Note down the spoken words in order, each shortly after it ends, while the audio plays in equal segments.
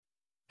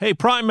Hey,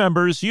 Prime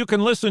members, you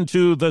can listen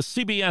to the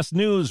CBS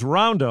News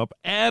Roundup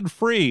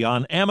ad-free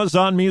on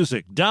Amazon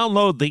Music.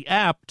 Download the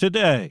app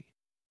today.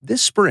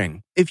 This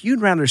spring, if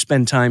you'd rather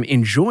spend time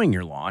enjoying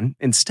your lawn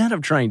instead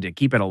of trying to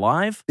keep it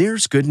alive,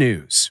 there's good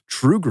news.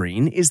 True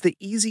Green is the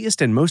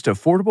easiest and most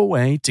affordable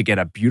way to get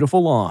a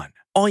beautiful lawn.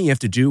 All you have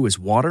to do is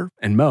water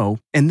and mow,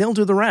 and they'll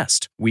do the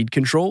rest. Weed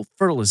control,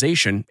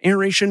 fertilization,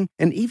 aeration,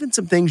 and even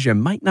some things you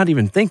might not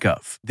even think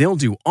of. They'll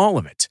do all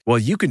of it, while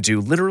you can do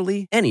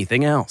literally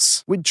anything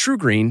else. With True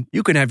Green,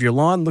 you can have your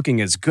lawn looking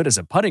as good as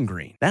a putting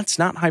green. That's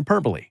not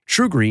hyperbole.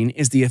 True Green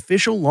is the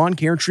official lawn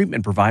care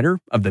treatment provider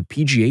of the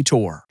PGA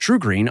Tour. True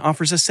Green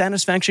offers a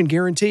satisfaction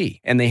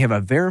guarantee, and they have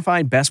a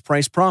verified best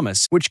price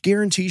promise, which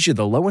guarantees you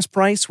the lowest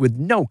price with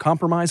no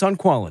compromise on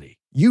quality.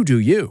 You do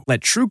you. Let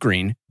True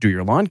Green do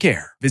your lawn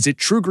care. Visit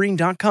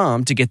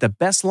truegreen.com to get the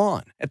best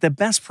lawn at the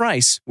best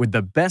price with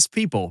the best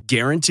people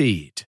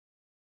guaranteed.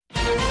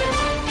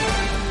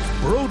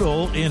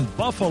 Brutal in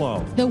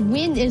Buffalo. The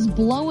wind is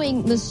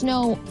blowing the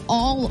snow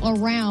all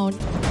around.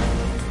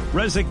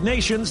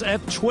 Resignations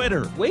at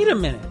Twitter. Wait a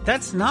minute.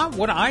 That's not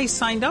what I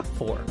signed up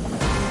for.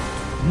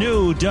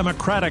 New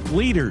Democratic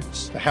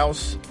leaders. The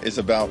House is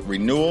about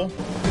renewal.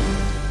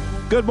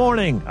 Good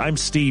morning. I'm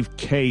Steve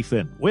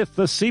Kathan with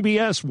the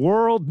CBS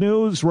World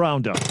News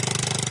Roundup.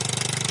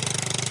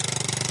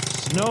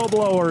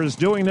 Snowblowers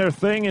doing their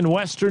thing in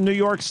western New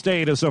York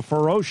State as a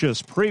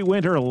ferocious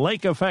pre-winter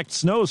lake-effect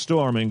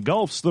snowstorm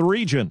engulfs the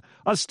region.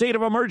 A state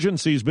of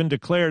emergency has been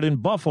declared in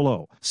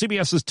Buffalo.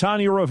 CBS's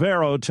Tanya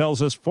Rivero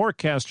tells us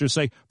forecasters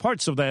say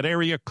parts of that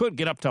area could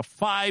get up to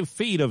 5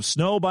 feet of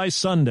snow by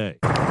Sunday.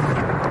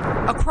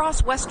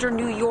 Across western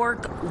New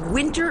York,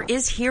 winter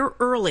is here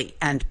early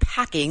and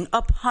packing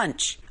a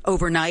punch.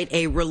 Overnight,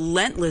 a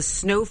relentless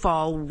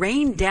snowfall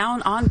rained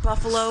down on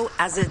Buffalo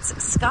as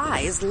its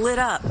skies lit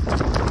up.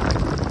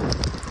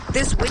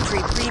 This wintry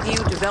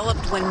preview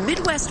developed when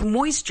Midwest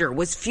moisture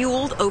was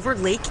fueled over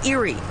Lake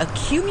Erie.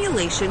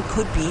 Accumulation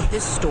could be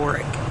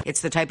historic.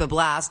 It's the type of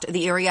blast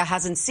the area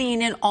hasn't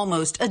seen in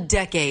almost a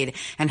decade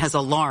and has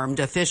alarmed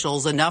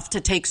officials enough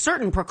to take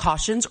certain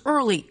precautions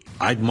early.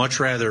 I'd much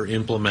rather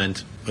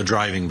implement a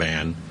driving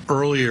ban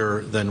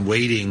earlier than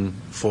waiting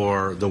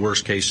for the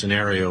worst case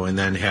scenario and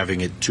then having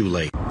it too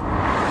late.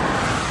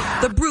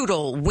 The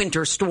brutal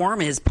winter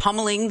storm is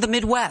pummeling the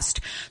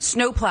Midwest.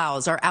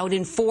 Snowplows are out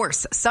in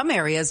force. Some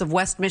areas of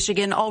West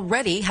Michigan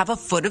already have a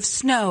foot of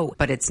snow,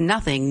 but it's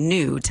nothing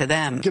new to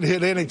them. It can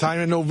hit any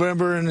time in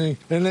November and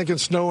it can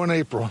snow in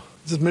April.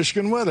 This is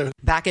Michigan weather.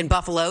 Back in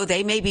Buffalo,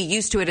 they may be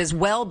used to it as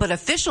well, but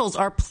officials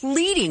are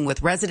pleading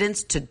with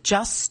residents to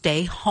just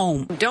stay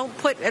home. Don't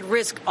put at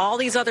risk all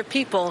these other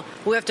people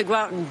who have to go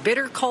out in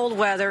bitter cold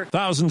weather.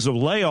 Thousands of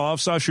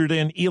layoffs ushered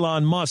in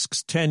Elon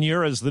Musk's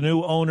tenure as the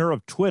new owner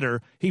of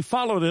Twitter. He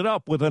followed it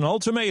up with an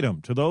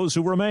ultimatum to those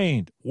who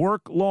remained.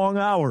 Work long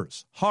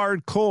hours,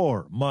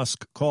 hardcore,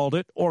 Musk called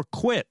it, or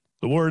quit.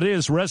 The word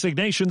is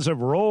resignations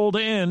have rolled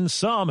in.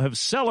 Some have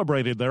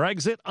celebrated their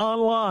exit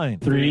online.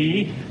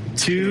 3,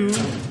 2,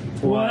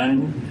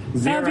 1,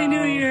 0. Happy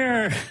New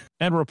Year!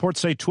 And reports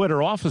say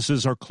Twitter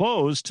offices are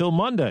closed till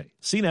Monday.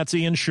 CNET's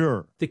Ian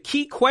Scher. The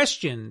key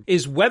question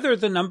is whether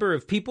the number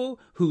of people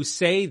who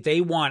say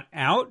they want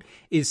out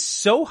is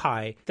so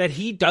high that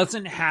he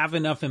doesn't have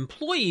enough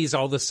employees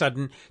all of a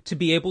sudden to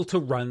be able to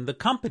run the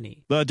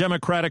company. The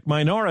Democratic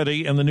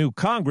minority in the new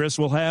Congress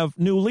will have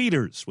new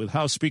leaders, with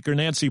House Speaker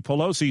Nancy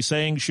Pelosi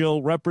saying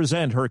she'll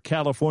represent her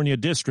California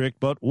district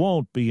but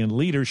won't be in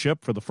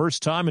leadership for the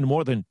first time in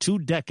more than 2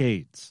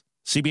 decades.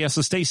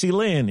 CBS's Stacey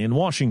Lynn in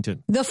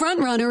Washington. The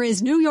frontrunner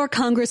is New York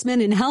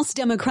Congressman and House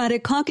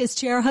Democratic Caucus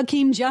Chair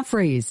Hakeem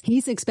Jeffries.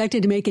 He's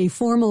expected to make a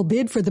formal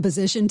bid for the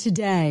position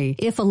today.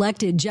 If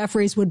elected,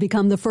 Jeffries would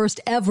become the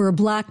first ever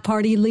Black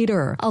Party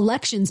leader.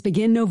 Elections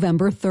begin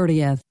November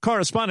 30th.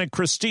 Correspondent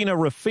Christina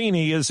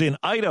Raffini is in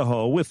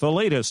Idaho with the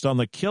latest on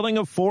the killing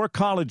of 4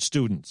 college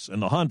students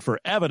and the hunt for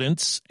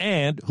evidence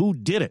and who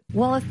did it.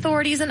 While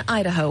authorities in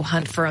Idaho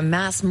hunt for a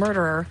mass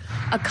murderer,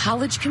 a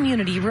college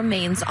community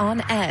remains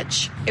on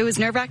edge. It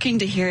was nerve-wracking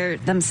to hear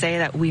them say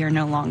that we are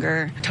no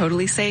longer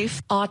totally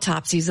safe.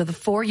 Autopsies of the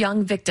 4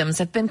 young victims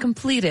have been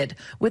completed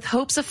with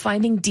hopes of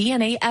finding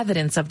DNA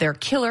evidence of their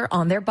killer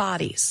on their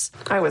bodies.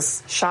 I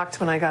was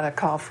shocked when I got a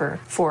call for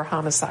 4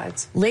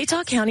 homicides.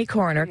 Latah County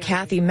Coroner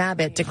Kathy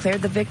Mabbitt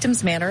declared the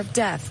victim's manner of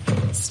death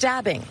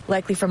stabbing,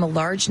 likely from a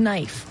large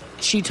knife.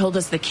 She told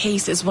us the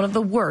case is one of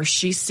the worst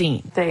she's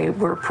seen. They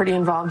were pretty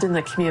involved in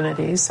the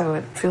community, so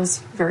it feels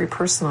very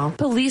personal.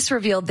 Police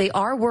revealed they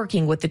are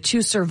working with the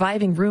 2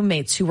 surviving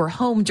roommates who were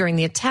home during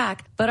the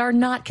attack, but are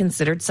not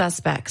considered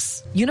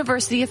suspects.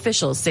 University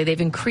officials say they've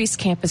increased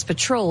campus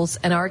patrols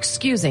and are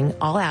excusing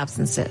all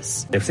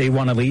absences. If they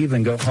want to leave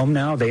and go home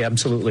now, they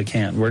absolutely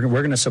can. We're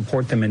going to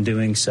support them in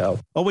doing so.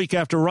 A week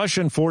after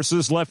Russian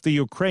forces left the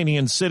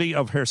Ukrainian city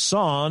of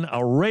Kherson,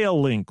 a rail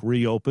link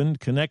reopened,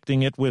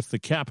 connecting it with the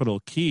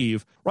capital, Kyiv.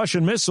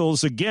 Russian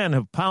missiles again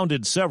have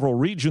pounded several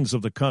regions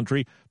of the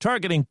country,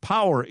 targeting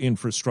power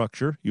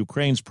infrastructure.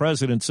 Ukraine's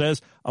president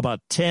says about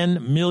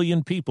 10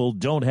 million people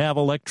don't have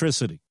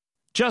electricity.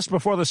 Just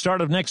before the start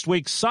of next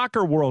week's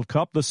Soccer World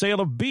Cup, the sale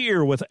of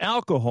beer with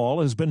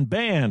alcohol has been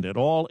banned at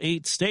all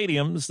 8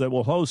 stadiums that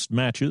will host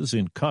matches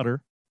in Qatar.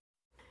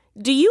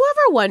 Do you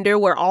ever wonder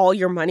where all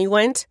your money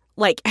went?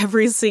 Like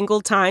every single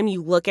time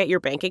you look at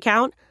your bank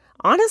account?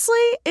 Honestly,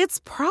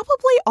 it's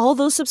probably all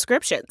those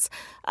subscriptions.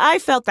 I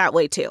felt that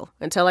way too,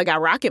 until I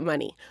got Rocket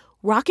Money.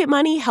 Rocket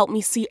Money helped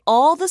me see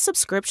all the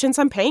subscriptions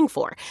I'm paying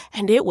for,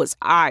 and it was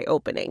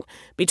eye-opening.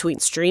 Between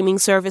streaming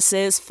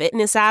services,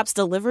 fitness apps,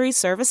 delivery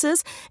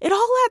services, it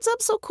all adds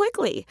up so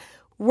quickly.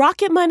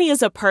 Rocket Money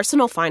is a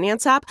personal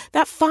finance app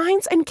that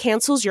finds and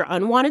cancels your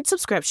unwanted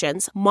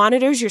subscriptions,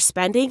 monitors your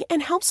spending,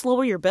 and helps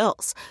lower your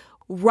bills.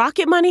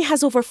 Rocket Money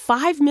has over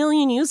 5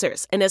 million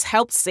users and has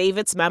helped save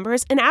its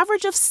members an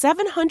average of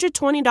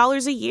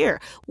 $720 a year,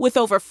 with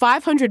over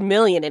 500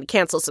 million in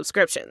canceled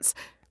subscriptions.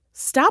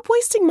 Stop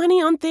wasting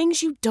money on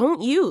things you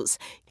don't use.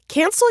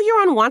 Cancel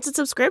your unwanted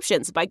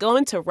subscriptions by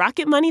going to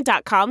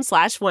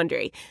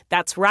rocketmoney.com/Wondery.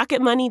 That's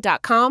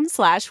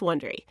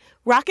rocketmoney.com/Wondery.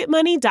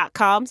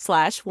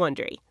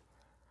 rocketmoney.com/Wondery.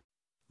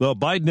 The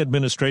Biden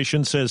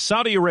administration says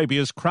Saudi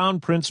Arabia's Crown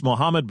Prince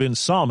Mohammed bin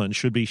Salman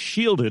should be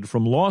shielded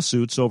from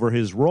lawsuits over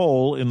his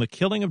role in the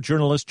killing of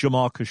journalist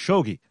Jamal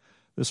Khashoggi.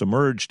 This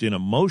emerged in a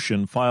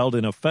motion filed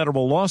in a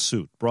federal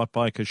lawsuit brought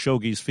by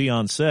Khashoggi's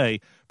fiancée.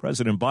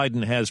 President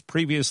Biden has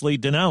previously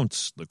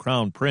denounced the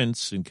Crown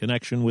Prince in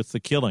connection with the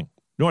killing.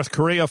 North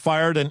Korea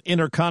fired an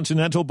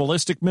intercontinental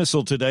ballistic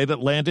missile today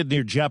that landed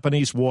near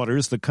Japanese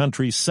waters, the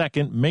country's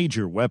second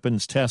major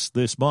weapons test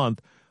this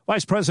month.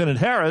 Vice President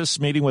Harris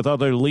meeting with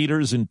other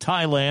leaders in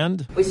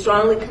Thailand. We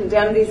strongly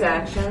condemn these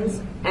actions,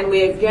 and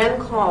we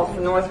again call for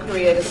North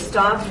Korea to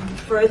stop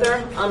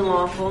further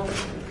unlawful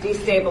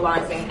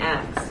destabilizing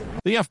acts.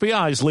 The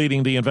FBI is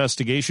leading the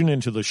investigation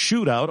into the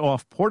shootout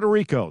off Puerto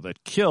Rico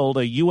that killed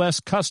a U.S.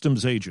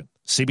 Customs agent.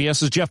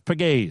 CBS's Jeff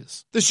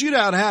Pegues. The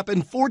shootout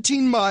happened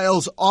 14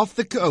 miles off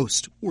the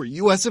coast, where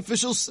U.S.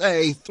 officials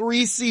say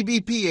 3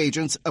 CBP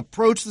agents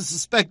approached the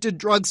suspected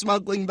drug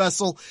smuggling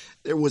vessel.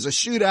 There was a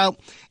shootout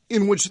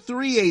in which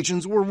 3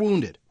 agents were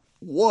wounded.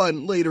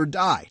 1 later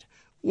died.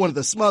 One of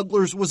the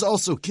smugglers was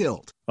also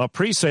killed. A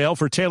presale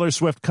for Taylor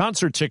Swift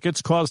concert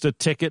tickets caused a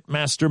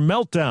Ticketmaster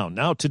meltdown.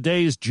 Now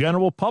today's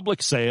general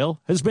public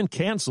sale has been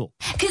canceled.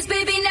 'Cause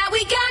baby, now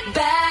we got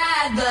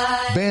bad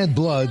blood. Bad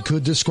blood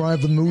could describe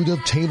the mood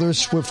of Taylor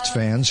Swift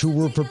fans who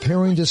were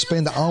preparing to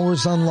spend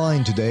hours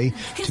online today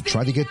to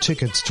try to get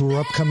tickets to her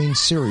upcoming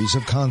series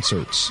of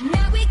concerts.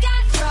 Now we got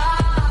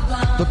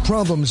The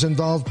problems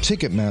involve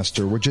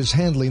Ticketmaster, which is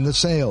handling the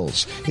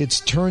sales.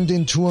 It's turned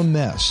into a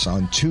mess.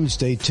 On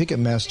Tuesday,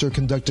 Ticketmaster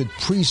conducted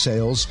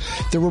pre-sales.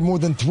 There were more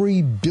than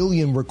 3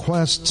 billion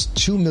requests.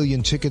 2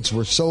 million tickets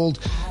were sold.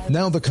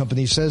 Now the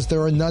company says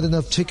there are not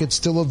enough tickets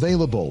still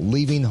available,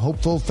 leaving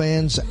hopeful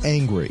fans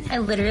angry. I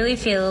literally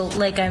feel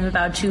like I'm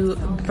about to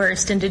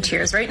burst into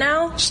tears right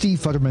now. Steve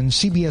Futterman,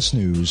 CBS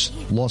News,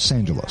 Los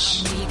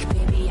Angeles.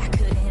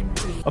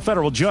 A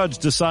federal judge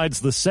decides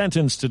the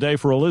sentence today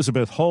for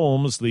Elizabeth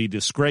Holmes, the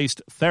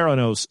disgraced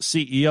Theranos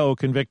CEO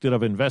convicted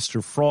of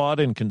investor fraud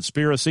and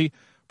conspiracy.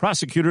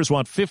 Prosecutors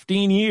want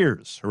 15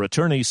 years. Her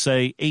attorneys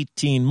say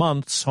 18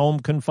 months home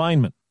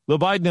confinement. The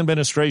Biden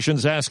administration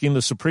is asking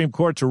the Supreme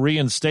Court to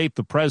reinstate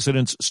the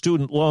president's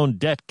student loan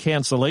debt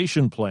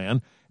cancellation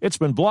plan. It's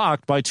been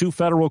blocked by 2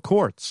 federal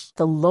courts.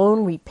 The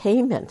loan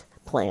repayment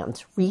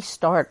plans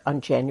restart on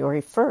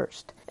January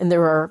 1st. And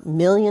there are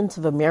millions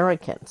of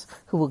Americans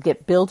who will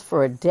get billed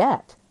for a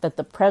debt that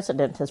the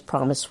president has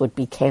promised would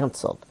be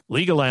canceled.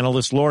 Legal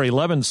analyst Lori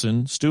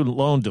Levinson, student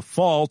loan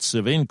defaults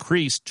have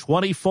increased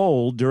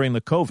 20-fold during the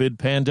COVID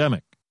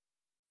pandemic.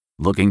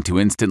 Looking to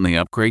instantly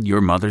upgrade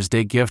your Mother's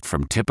Day gift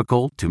from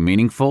typical to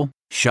meaningful?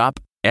 Shop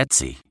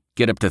Etsy.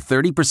 Get up to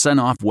 30%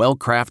 off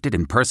well-crafted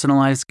and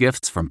personalized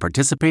gifts from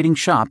participating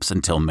shops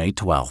until May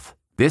 12th.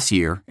 This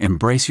year,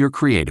 embrace your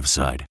creative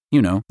side.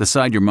 You know, the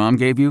side your mom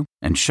gave you.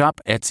 And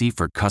shop Etsy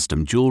for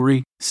custom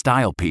jewelry,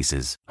 style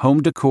pieces,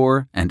 home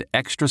decor, and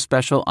extra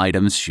special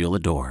items she'll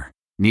adore.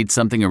 Need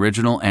something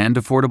original and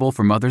affordable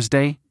for Mother's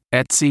Day?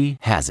 Etsy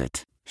has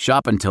it.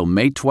 Shop until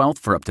May 12th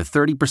for up to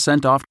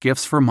 30% off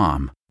gifts for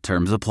mom.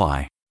 Terms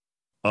apply.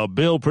 A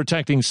bill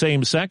protecting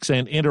same-sex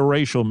and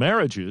interracial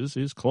marriages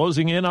is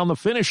closing in on the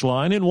finish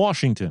line in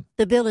Washington.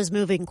 The bill is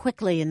moving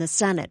quickly in the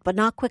Senate, but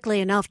not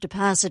quickly enough to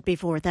pass it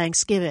before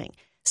Thanksgiving.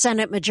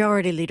 Senate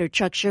Majority Leader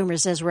Chuck Schumer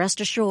says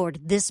rest assured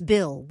this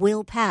bill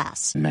will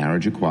pass.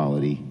 Marriage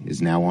equality is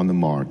now on the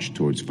march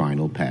towards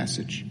final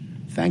passage.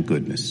 Thank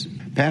goodness.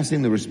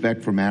 Passing the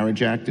Respect for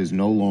Marriage Act is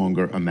no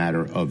longer a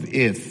matter of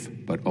if,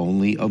 but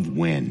only of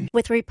when.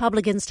 With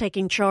Republicans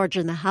taking charge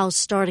in the House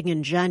starting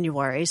in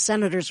January,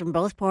 senators from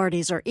both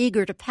parties are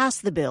eager to pass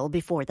the bill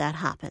before that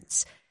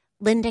happens.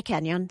 Linda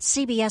Kenyon,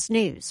 CBS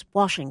News,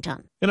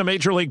 Washington. In a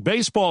Major League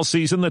Baseball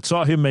season that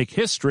saw him make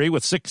history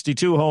with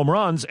 62 home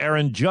runs,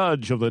 Aaron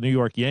Judge of the New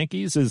York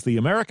Yankees is the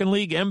American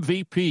League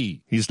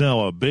MVP. He's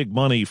now a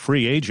big-money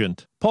free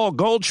agent. Paul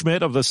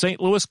Goldschmidt of the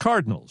St. Louis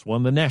Cardinals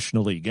won the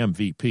National League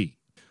MVP.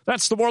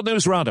 That's the World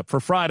News Roundup for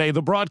Friday.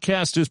 The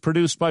broadcast is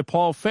produced by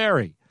Paul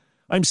Ferry.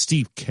 I'm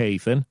Steve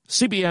Kathan,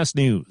 CBS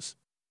News.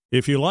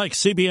 If you like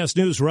CBS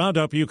News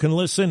Roundup, you can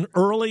listen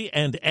early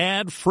and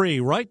ad-free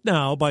right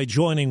now by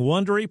joining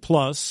Wondery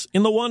Plus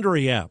in the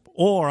Wondery app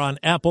or on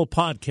Apple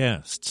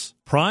Podcasts.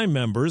 Prime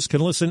members can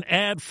listen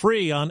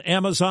ad-free on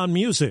Amazon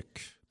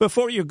Music.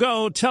 Before you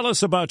go, tell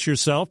us about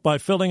yourself by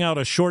filling out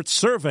a short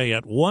survey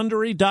at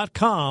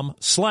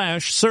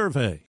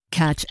Wondery.com/survey.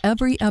 Catch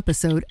every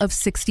episode of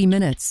 60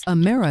 Minutes,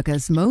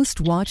 America's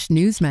most watched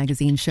news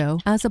magazine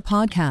show, as a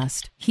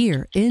podcast.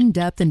 Hear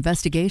in-depth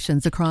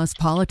investigations across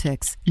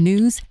politics,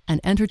 news, and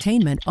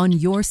entertainment on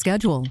your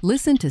schedule.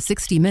 Listen to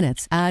 60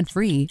 Minutes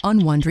ad-free on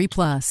Wondery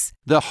Plus.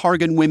 The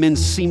Hargan women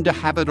seem to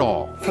have it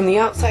all. From the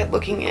outside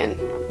looking in,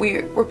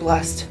 we were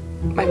blessed.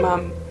 My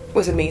mom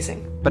was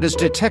amazing. But as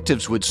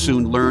detectives would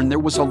soon learn, there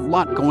was a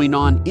lot going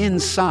on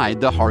inside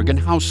the Hargan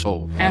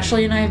household.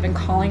 Ashley and I have been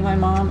calling my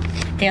mom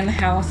and the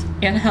house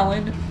and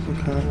Helen.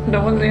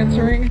 No one's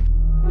answering.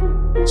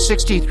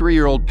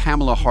 63-year-old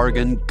Pamela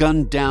Hargan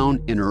gunned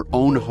down in her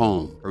own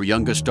home. Her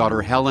youngest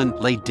daughter, Helen,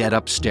 lay dead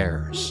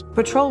upstairs.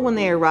 Patrol, when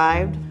they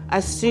arrived,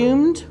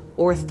 assumed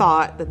or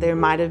thought that there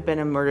might have been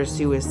a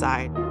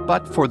murder-suicide.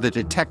 But for the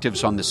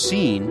detectives on the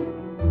scene,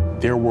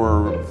 there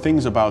were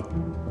things about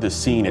the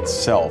scene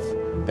itself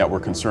that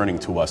were concerning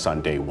to us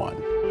on day one.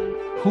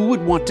 Who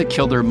would want to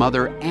kill their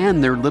mother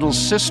and their little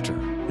sister?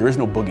 There is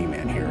no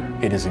boogeyman here.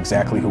 It is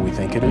exactly who we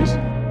think it is.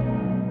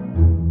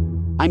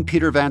 I'm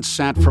Peter Van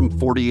Sant from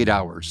 48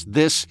 Hours.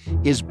 This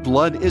is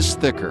Blood is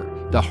Thicker,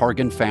 the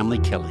Hargan family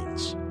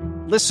killings.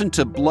 Listen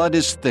to Blood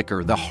is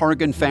Thicker, the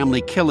Hargan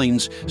family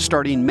killings,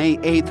 starting May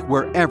 8th,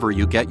 wherever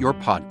you get your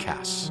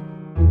podcasts.